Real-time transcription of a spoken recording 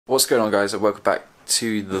What's going on, guys, and welcome back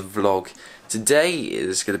to the vlog. Today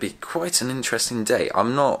is going to be quite an interesting day.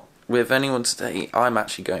 I'm not with anyone today. I'm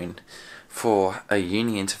actually going for a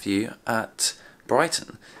uni interview at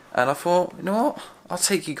Brighton, and I thought, you know what, I'll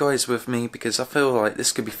take you guys with me because I feel like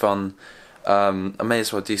this could be fun. I may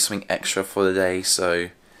as well do something extra for the day, so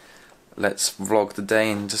let's vlog the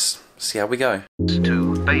day and just see how we go.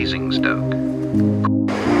 To Basingstoke.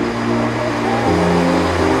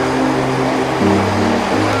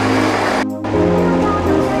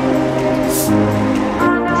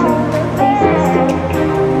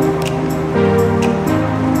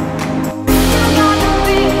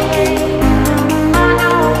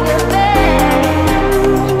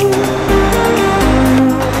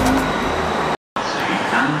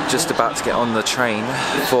 Just about to get on the train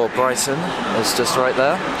for Brighton. It's just right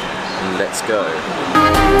there. Let's go.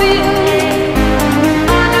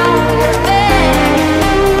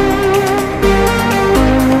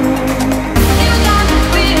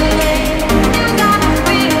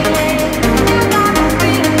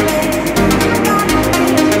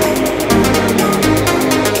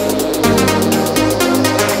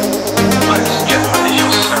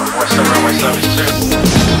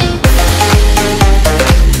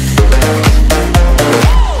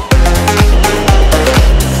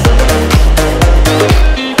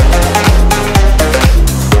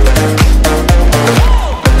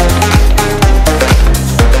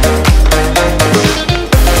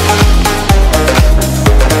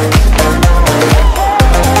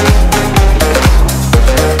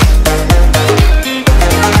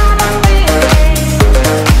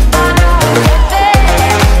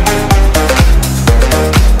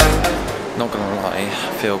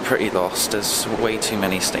 Pretty lost. There's way too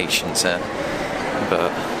many stations here,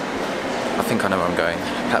 but I think I know where I'm going.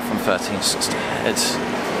 Platform 13 is just ahead.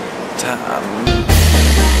 Damn.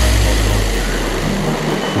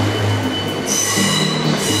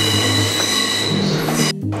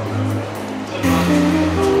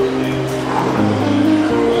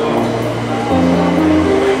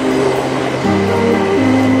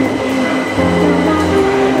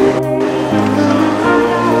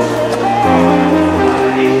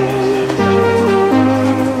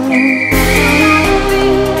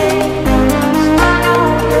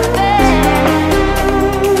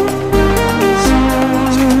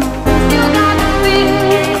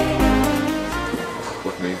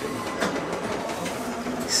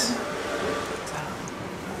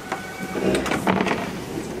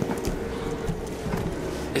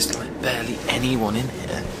 Is there barely anyone in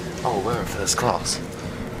here? Oh, we're in first class.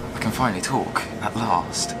 I can finally talk, at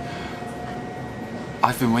last.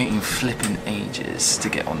 I've been waiting flipping ages to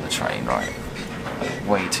get on the train, right?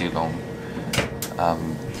 Way too long.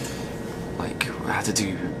 Like, I had to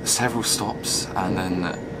do several stops, and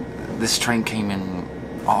then this train came in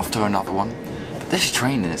after another one. But this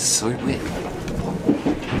train is so weird.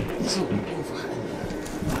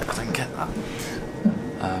 I don't get that.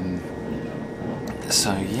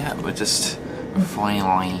 So yeah, we're finally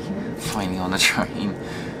on the train,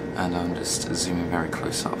 and I'm just zooming very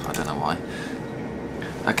close up. I don't know why.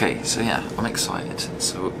 Okay, so yeah, I'm excited.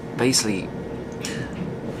 So basically,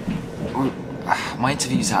 my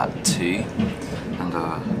interview's at 2, and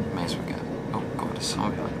may as well get. Oh god, it's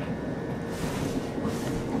someone behind me.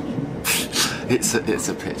 It's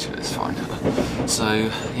a picture. It's fine. So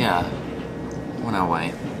yeah, on our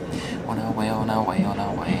way. On our way.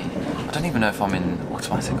 I don't even know if I'm in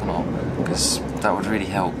automatic or not, because that would really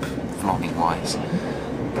help vlogging wise.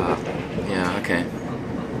 But yeah, okay.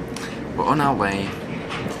 We're on our way,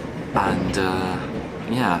 and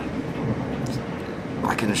yeah,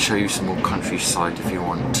 I can show you some more countryside if you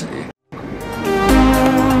want to.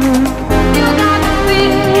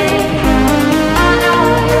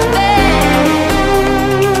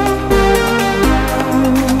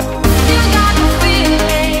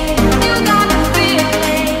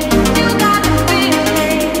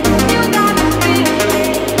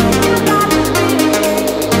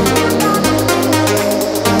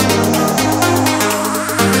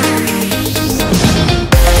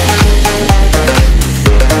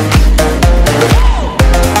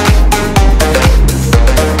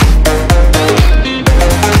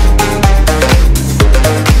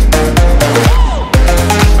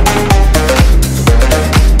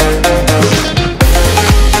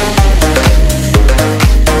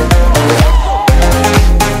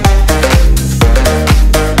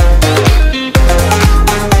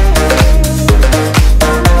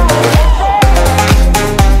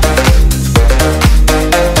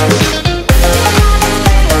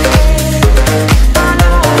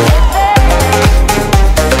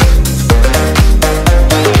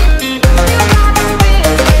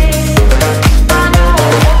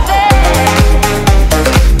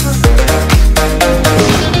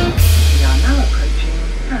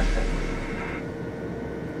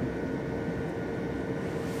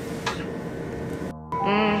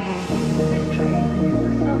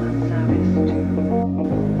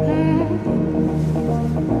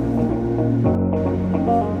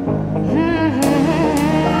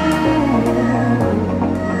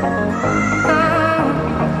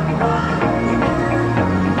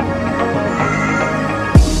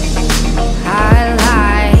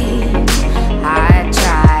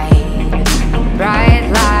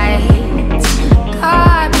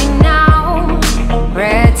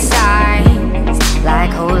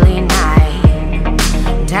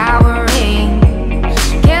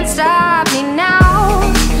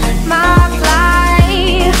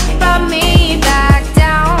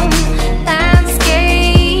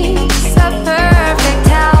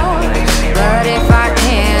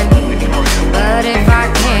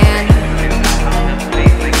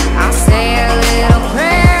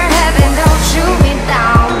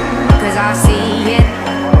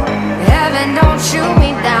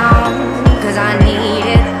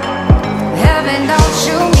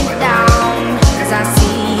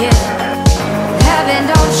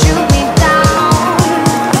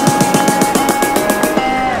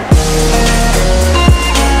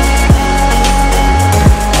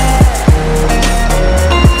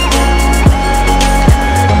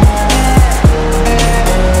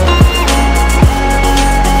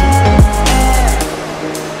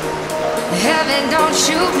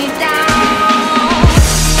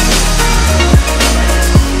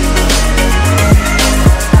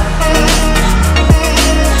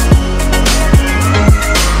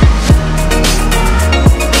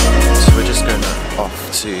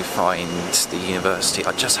 The university.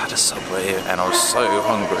 I just had a Subway and I was so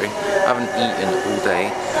hungry. I haven't eaten all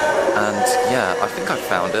day, and yeah, I think I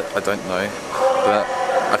found it. I don't know, but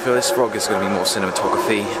I feel this vlog is going to be more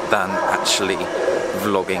cinematography than actually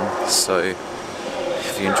vlogging. So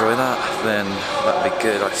if you enjoy that, then that'd be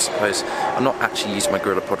good, I suppose. I'm not actually using my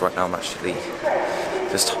GorillaPod right now. I'm actually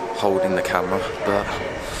just holding the camera, but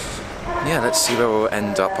yeah, let's see where we'll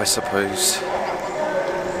end up, I suppose.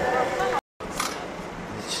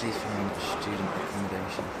 Student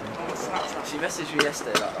accommodation. She messaged me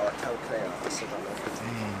yesterday like, oh, how clear I said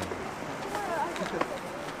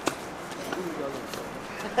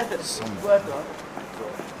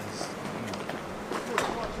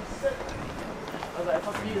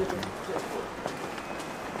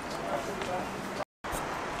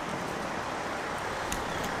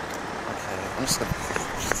Okay, I'm just gonna...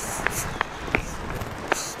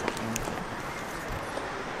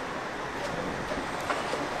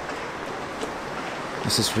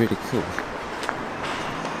 This is really cool.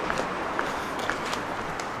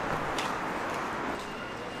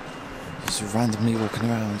 Just randomly walking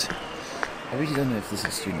around. I really don't know if this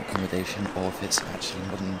is student accommodation or if it's actually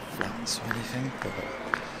modern flats or anything, but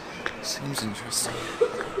it seems interesting.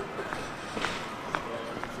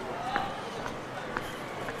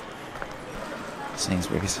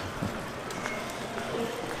 Sainsbury's.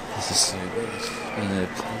 This is so weird. In a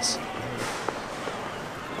place.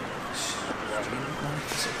 I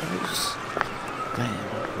suppose. Man,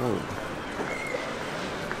 whoa.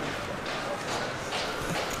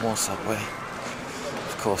 More Subway.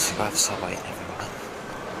 Of course, you have Subway everywhere.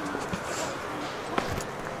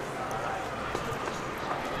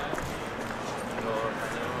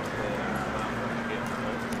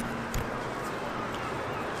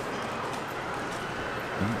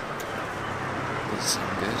 Does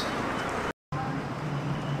sound good.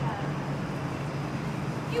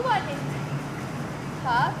 You want it?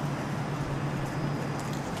 Huh?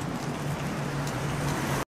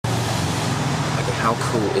 Okay, how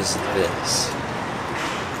cool is this?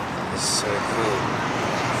 This is so cool.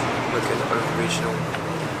 Look at the original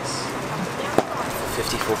ones.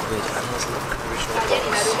 54 quid, and there's look original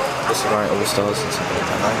box. This is right, All Stars and something like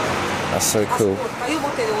that, right? That's so cool. That's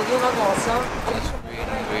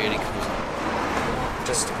really, really cool.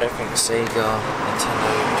 Just everything, Sega,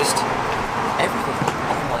 Nintendo, just everything.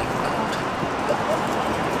 Oh my god.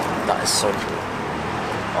 That is so cool.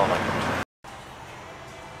 Oh my god.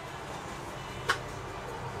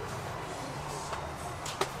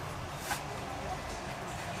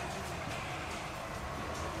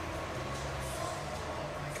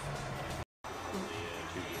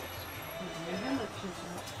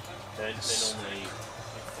 They normally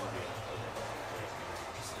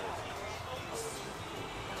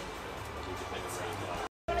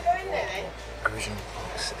original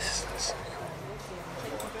box. This is so cool.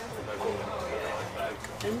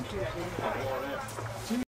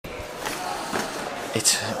 It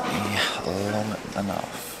took me long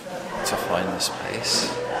enough to find this place,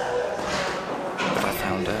 but I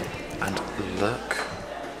found it, and look,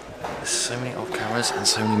 there's so many old cameras and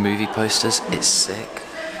so many movie posters. It's sick.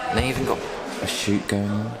 And they even got a shoot going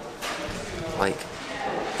on. Like,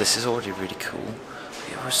 this is already really cool.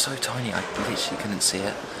 It was so tiny, I literally couldn't see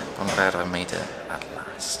it. But I'm glad I made it at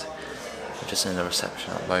last. I'm just in the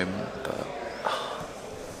reception at the moment, but oh,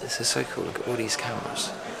 this is so cool. Look at all these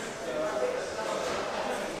cameras.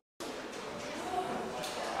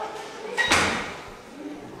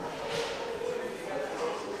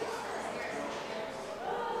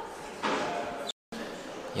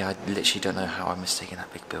 Yeah, I literally don't know how I'm mistaken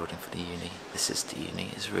that big building for the uni. This is the uni,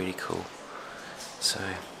 it's really cool. So,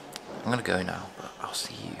 I'm gonna go now, but I'll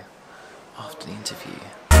see you after the interview.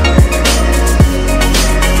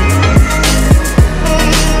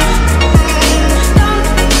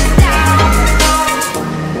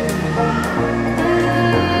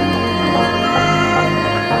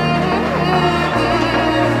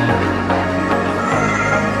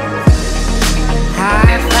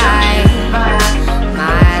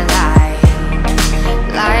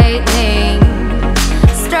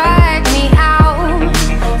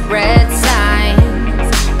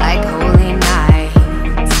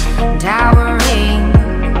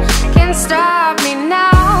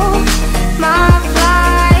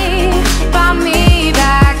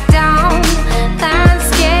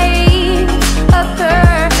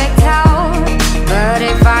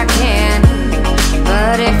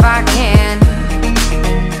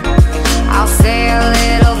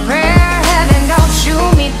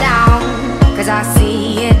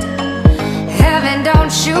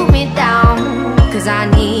 I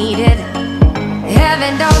need it.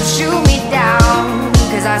 Heaven, don't shoot me down,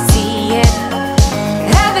 'cause I see it.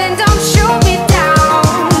 Heaven, don't shoot me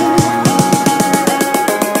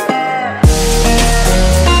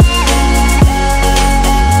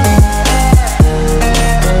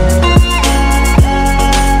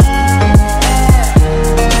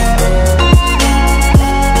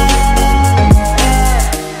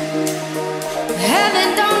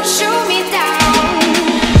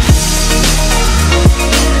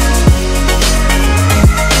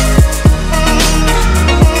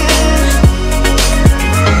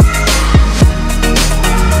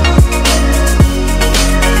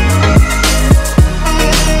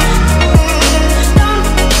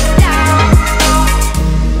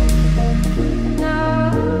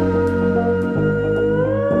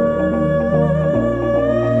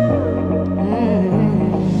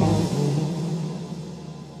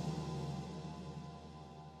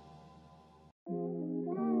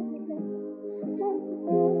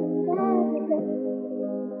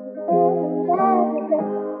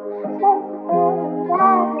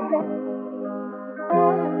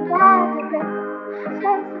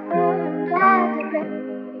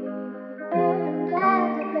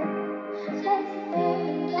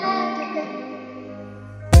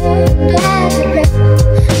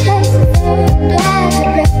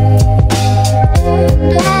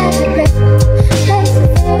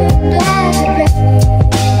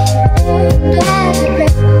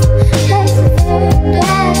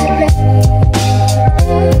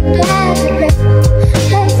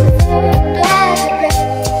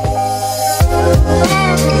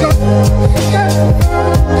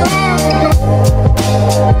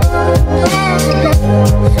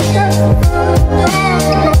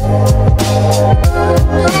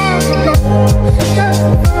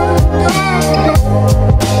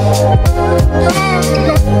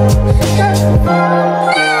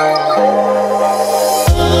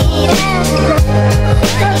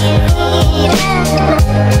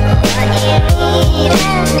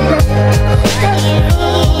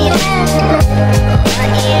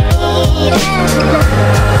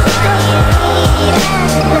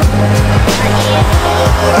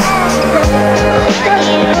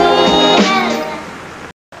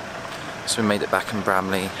So we made it back in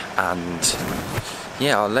Bramley, and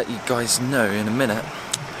yeah, I'll let you guys know in a minute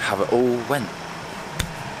how it all went.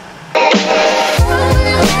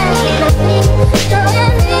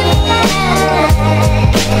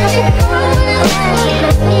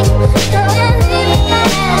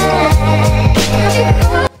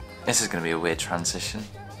 This is going to be a weird transition.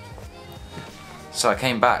 So I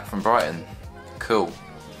came back from Brighton. Cool.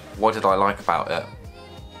 What did I like about it?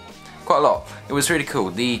 Quite a lot. It was really cool.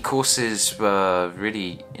 The courses were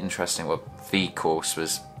really interesting. Well, the course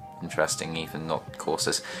was interesting, even not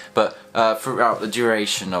courses. But throughout the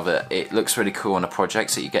duration of it, it looks really cool on the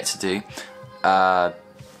projects that you get to do. I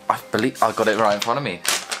believe I got it right in front of me.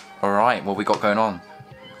 Alright, what we got going on.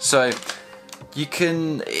 So, you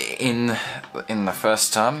can, in the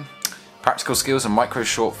first term, practical skills and micro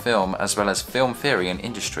short film, as well as film theory and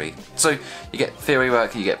industry. So, you get theory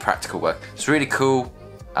work, you get practical work. It's really cool.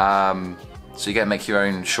 So you get to make your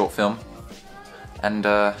own short film, and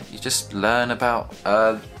you just learn about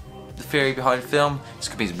the theory behind film. This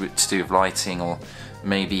could be to do with lighting, or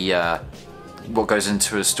maybe what goes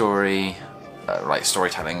into a story, like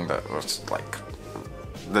storytelling, but like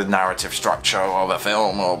the narrative structure of a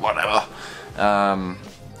film or whatever,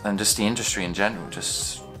 and just the industry in general,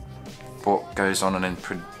 just what goes on in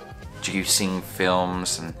producing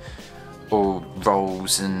films, and all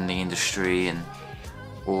roles in the industry, and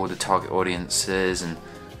all the target audiences, and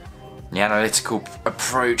the analytical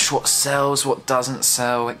approach, what sells, what doesn't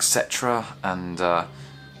sell, etc. And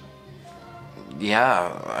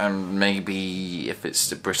yeah, and maybe if it's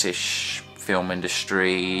the British film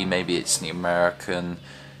industry, maybe it's the American.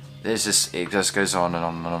 It just goes on and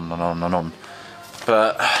on and on and on and on.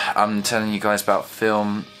 But I'm telling you guys about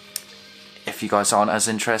film. If you guys aren't as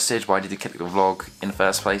interested, why did you click the vlog in the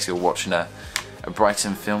first place? You're watching a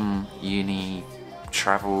Brighton film uni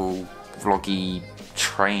travel vloggy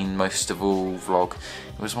train, most of all, vlog.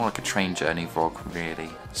 It was more like a train journey vlog, really.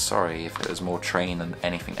 Sorry if it was more train than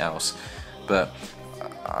anything else, but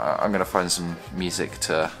I'm gonna find some music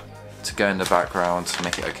to go in the background to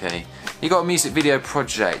make it okay. You got a music video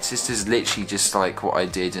project. This is literally just like what I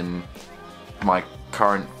did in my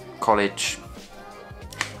current college.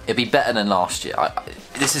 It'd be better than last year.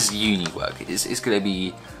 This is uni work. It's gonna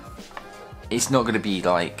be. It's not gonna be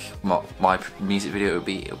like my music video.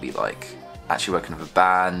 It'll be like actually working with a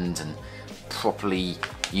band and properly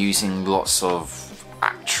using lots of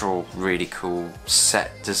actual really cool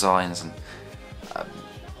set designs and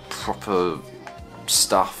proper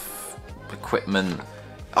stuff, equipment.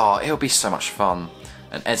 Oh, it'll be so much fun.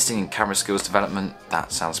 And editing and camera skills development.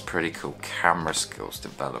 That sounds pretty cool. Camera skills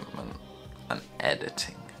development and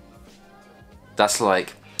editing. That's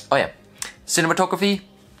like, oh yeah, cinematography,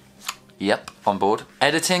 yep, on board.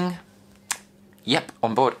 Editing, yep,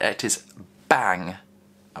 on board. It is bang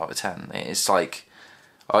out of 10. It's like,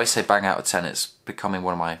 I always say bang out of 10. It's becoming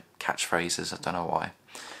one of my catchphrases. I don't know why.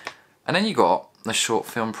 And then you got the short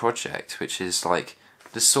film project, which is like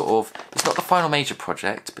this sort of, it's not the final major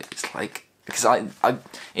project, but it's like, because I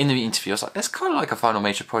in the interview I was like, it's kind of like a final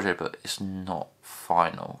major project, but it's not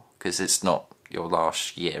final because it's not your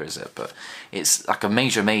last year, is it? But it's like a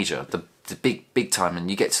major, the big time, and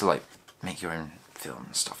you get to like make your own film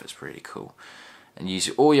and stuff. It's really cool, and use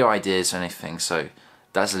all your ideas and anything. So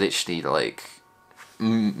that's literally like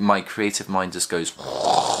my creative mind just goes.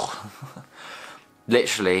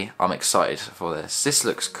 Literally, I'm excited for this. This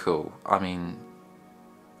looks cool. I mean,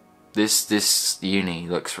 this uni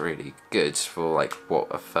looks really good for like what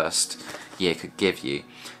a first year could give you.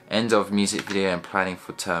 End of music video and planning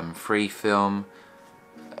for term 3 film.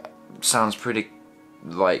 Sounds pretty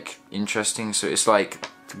like interesting. So it's like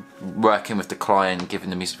working with the client, giving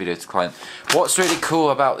the music video to the client. What's really cool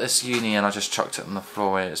about this uni, and I just chucked it on the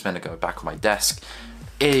floor and it's meant to go back on my desk,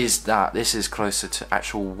 is that this is closer to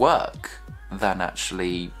actual work than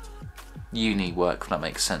actually uni work, if that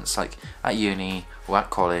makes sense. Like at uni or at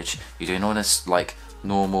college, you're doing all this like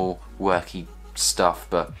normal worky stuff,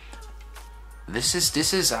 but this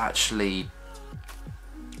is actually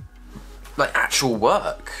like actual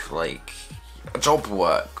work, like job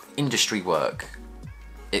work, industry work.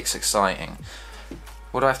 It's exciting.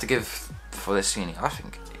 What do I have to give for this uni? I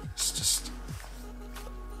think it's just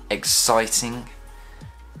exciting,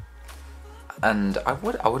 and I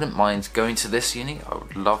wouldn't mind going to this uni. I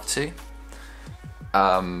would love to.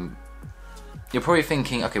 You're probably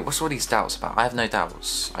thinking, okay, what's all these doubts about? I have no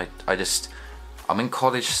doubts. I'm in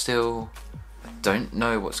college still. I don't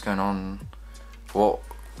know what's going on. What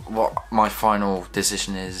my final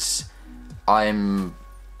decision is. I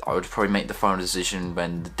would probably make the final decision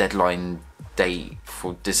when the deadline date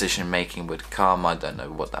for decision making would come. I don't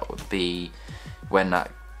know what that would be. When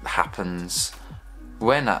that happens,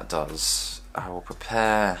 when that does, I will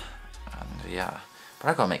prepare, and yeah. But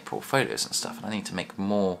I've got to make portfolios and stuff, and I need to make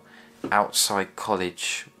more outside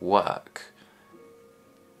college work.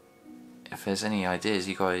 If there's any ideas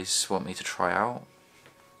you guys want me to try out,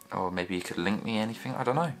 or maybe you could link me anything, I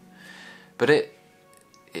don't know. But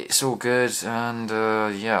it's all good, and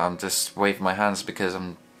yeah, I'm just waving my hands because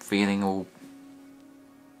I'm feeling all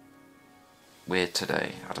weird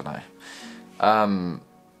today. I don't know.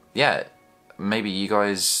 Yeah, maybe you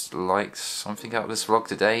guys liked something out of this vlog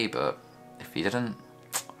today, but if you didn't,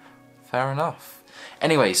 fair enough.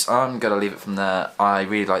 Anyways, I'm gonna leave it from there. I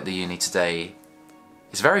really like the uni today.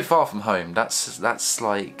 It's very far from home. That's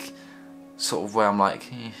like sort of where I'm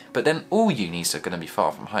like, eh. But then all unis are gonna be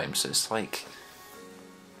far from home, so it's like,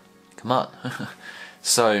 come on.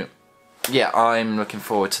 So yeah, I'm looking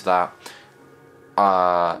forward to that.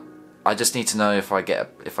 I just need to know if I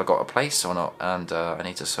got a place or not, and I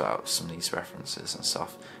need to sort out some of these references and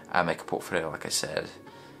stuff and make a portfolio, like I said.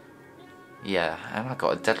 Yeah, and I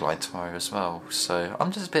got a deadline tomorrow as well, so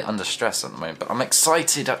I'm just a bit under stress at the moment, but I'm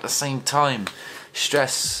excited at the same time.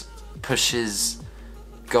 Stress pushes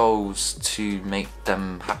goals to make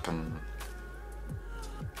them happen.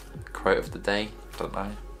 Quote of the day, don't know.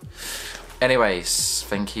 Anyways,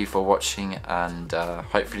 thank you for watching, and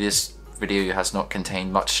hopefully this video has not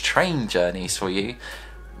contained much train journeys for you,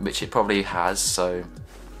 which it probably has, so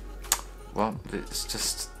well, let's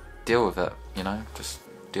just deal with it, you know, just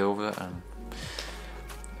deal with it. And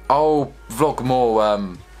I'll vlog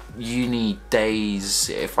more uni days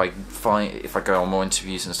if I go on more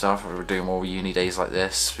interviews and stuff. I'll do more uni days like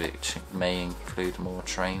this, which may include more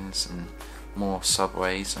trains and more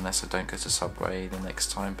subways, unless I don't go to Subway the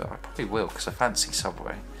next time, but I probably will because I fancy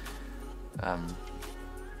Subway. I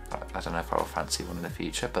don't know if I will fancy one in the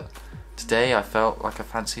future, but today I felt like I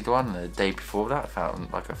fancied one, and the day before that I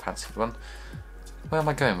felt like I fancied one. Where am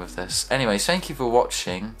I going with this? Anyways, thank you for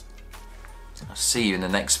watching. I'll see you in the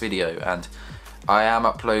next video, and I am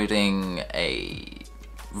uploading a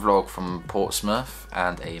vlog from Portsmouth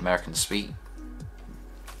and a American Sweet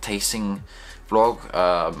tasting vlog.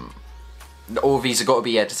 All of these have got to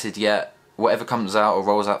be edited yet. Whatever comes out or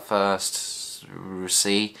rolls out first, we'll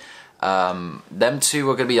see. Them two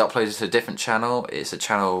are going to be uploaded to a different channel. It's a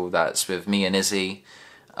channel that's with me and Izzy.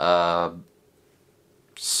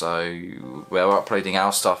 So we're uploading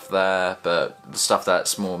our stuff there, but the stuff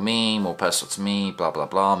that's more me, more personal to me, blah blah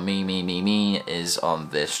blah, me is on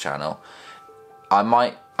this channel.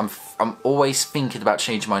 I'm always thinking about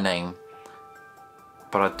changing my name,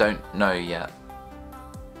 but I don't know yet.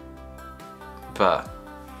 But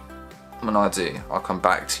when I do, I'll come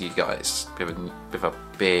back to you guys with a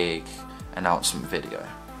big announcement video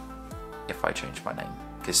if I change my name,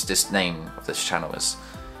 because this name of this channel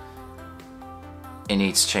it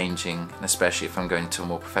needs changing, and especially if I'm going to a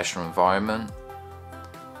more professional environment.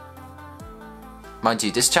 Mind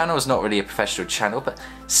you, this channel is not really a professional channel, but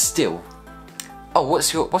still. Oh,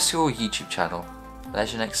 what's your YouTube channel?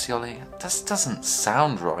 Legendxtoli? That doesn't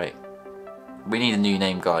sound right. We need a new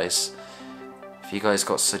name, guys. If you guys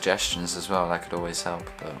got suggestions as well, that could always help.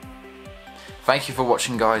 But thank you for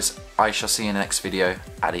watching, guys. I shall see you in the next video.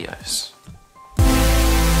 Adios.